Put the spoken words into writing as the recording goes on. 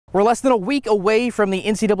We're less than a week away from the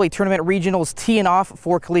NCAA Tournament Regionals teeing off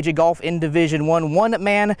for collegiate golf in Division I. One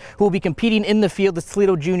man who will be competing in the field is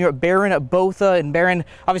Toledo junior Barend Botha. And Barend,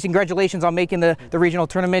 obviously congratulations on making the regional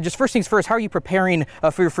tournament. Just first things first, how are you preparing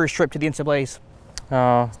for your first trip to the NCAAs?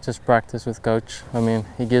 Just practice with coach. I mean,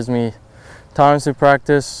 he gives me times to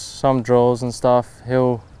practice, some drills and stuff.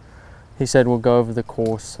 He said we'll go over the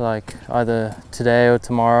course like either today or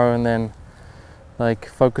tomorrow, and then like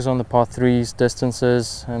focus on the par threes,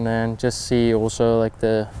 distances, and then just see also like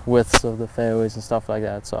the widths of the fairways and stuff like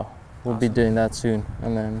that. So we'll be doing that soon,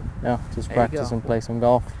 and then yeah, just practice and play some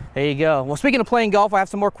golf. There you go. Well, speaking of playing golf, I have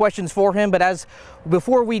some more questions for him, but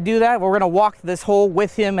before we do that, we're going to walk this hole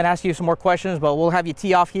with him and ask you some more questions, but we'll have you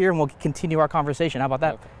tee off here and we'll continue our conversation. How about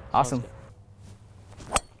that? Okay. Awesome.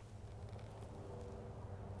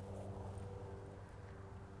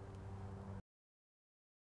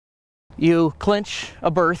 You clinch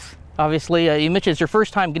a berth, obviously. You mentioned it's your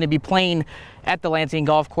first time going to be playing at the Lansing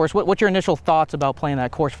Golf Course. What's your initial thoughts about playing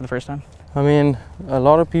that course for the first time? I mean, a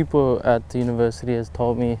lot of people at the university has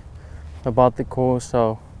told me about the course,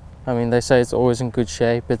 so I mean, they say it's always in good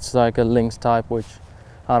shape. It's like a links type, which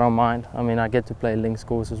I don't mind. I mean, I get to play links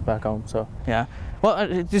courses back home, so. Yeah.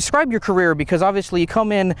 Well, describe your career, because obviously you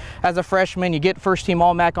come in as a freshman, you get first team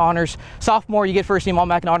All-MAC honors. Sophomore, you get first team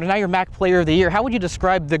All-MAC honors. Now you're MAC Player of the Year. How would you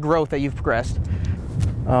describe the growth that you've progressed?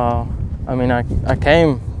 I mean, I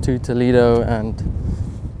came to Toledo, and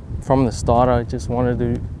from the start, I just wanted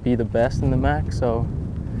to be the best in the MAC. So,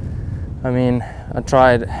 I mean,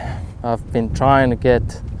 I've been trying to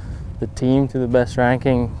get the team to the best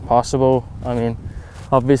ranking possible. I mean,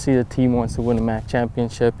 obviously the team wants to win a MAC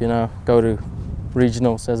championship, you know, go to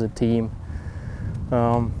regionals as a team.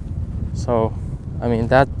 So, I mean,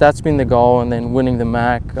 that's been the goal, and then winning the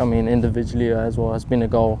MAC, I mean, individually as well, has been a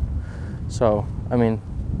goal. So, I mean,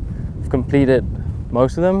 I've completed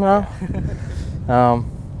most of them now.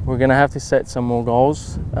 We're gonna have to set some more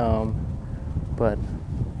goals, but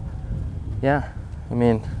yeah, I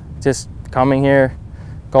mean, just coming here,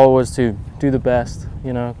 goal was to do the best,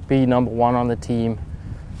 you know, be number one on the team,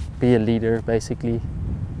 be a leader basically,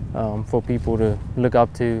 for people to look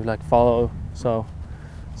up to, like follow. So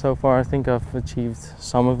far I think I've achieved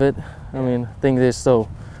some of it. I mean, I think there's still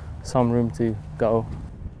some room to go.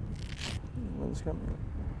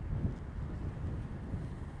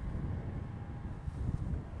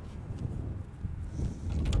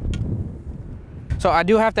 So I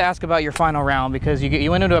do have to ask about your final round, because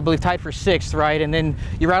you went into, I believe, tied for 6th, right? And then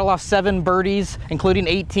you rattled off 7 birdies, including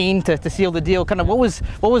 18 to seal the deal. Kind of what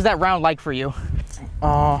was that round like for you?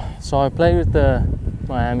 So I played with the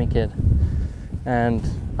Miami kid, and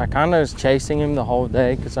I kind of was chasing him the whole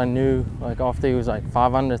day, because I knew like after he was like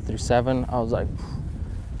 5 under through 7, I was like,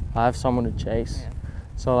 I have someone to chase. Yeah.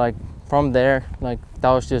 So like from there, like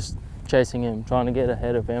that was just chasing him, trying to get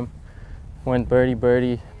ahead of him. Went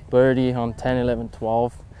birdie on 10, 11,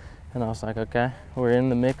 12, and I was like, okay, we're in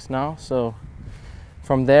the mix now. So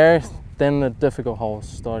from there, then the difficult holes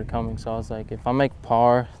started coming. So I was like, if I make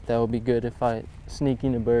par, that would be good. If I sneak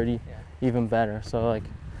in a birdie, even better. So like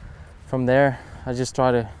from there, I just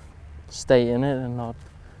try to stay in it and not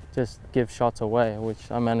just give shots away,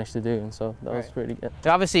 which I managed to do, and so that was pretty good.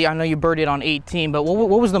 Obviously, I know you birdied on 18, but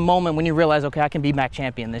what was the moment when you realized, okay, I can be MAC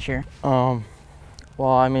champion this year? Well,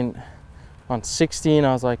 I mean, on 16,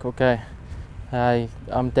 I was like, okay,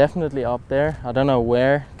 I'm definitely up there. I don't know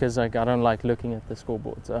where, because like I don't like looking at the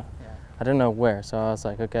scoreboard, so I don't know where. So I was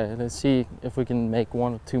like, okay, let's see if we can make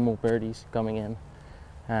 1 or 2 more birdies coming in.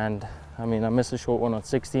 And I mean, I missed a short one on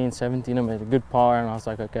 16, 17, I made a good par, and I was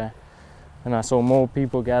like, okay. And I saw more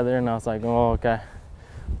people gather, and I was like, oh, okay,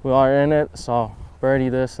 we are in it, so birdie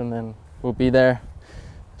this, and then we'll be there.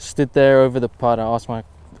 Stood there over the putt. I asked my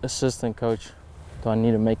assistant coach, do I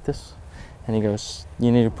need to make this? And he goes,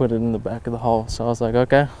 you need to put it in the back of the hole. So I was like,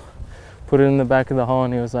 okay, put it in the back of the hole.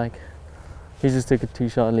 And he was like, he just took a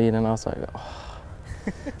 2-shot lead, and I was like, oh.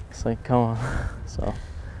 It's like, come on. So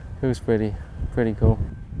it was pretty cool.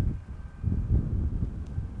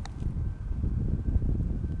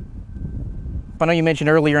 I know you mentioned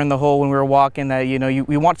earlier in the hole when we were walking that, you know,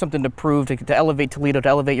 you want something to prove, to elevate Toledo, to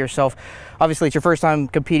elevate yourself. Obviously, it's your first time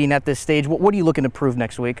competing at this stage. What are you looking to prove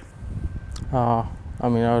next week? I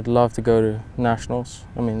mean, I would love to go to nationals.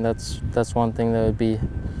 I mean, that's one thing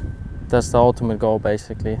that's the ultimate goal,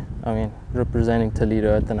 basically. I mean, representing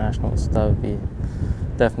Toledo at the nationals, that would be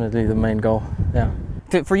definitely the main goal, yeah.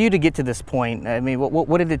 For you to get to this point, I mean,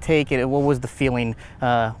 what did it take? What was the feeling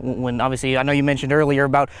when, obviously, I know you mentioned earlier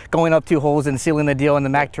about going up 2 holes and sealing the deal in the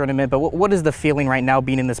MAC tournament, but what is the feeling right now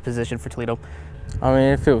being in this position for Toledo? I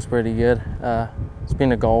mean, it feels pretty good. It's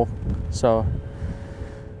been a goal, so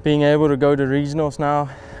being able to go to regionals now.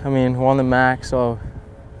 I mean, won the MAC, so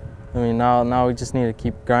I mean now we just need to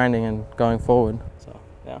keep grinding and going forward. So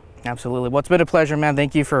yeah. Absolutely. Well, it's been a pleasure, man.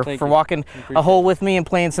 Thank you for walking a hole with me and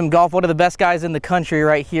playing some golf. One of the best guys in the country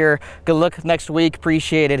right here. Good luck next week.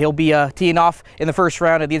 Appreciate it. He'll be teeing off in the first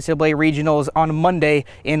round of the NCAA Regionals on Monday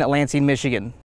in Lansing, Michigan.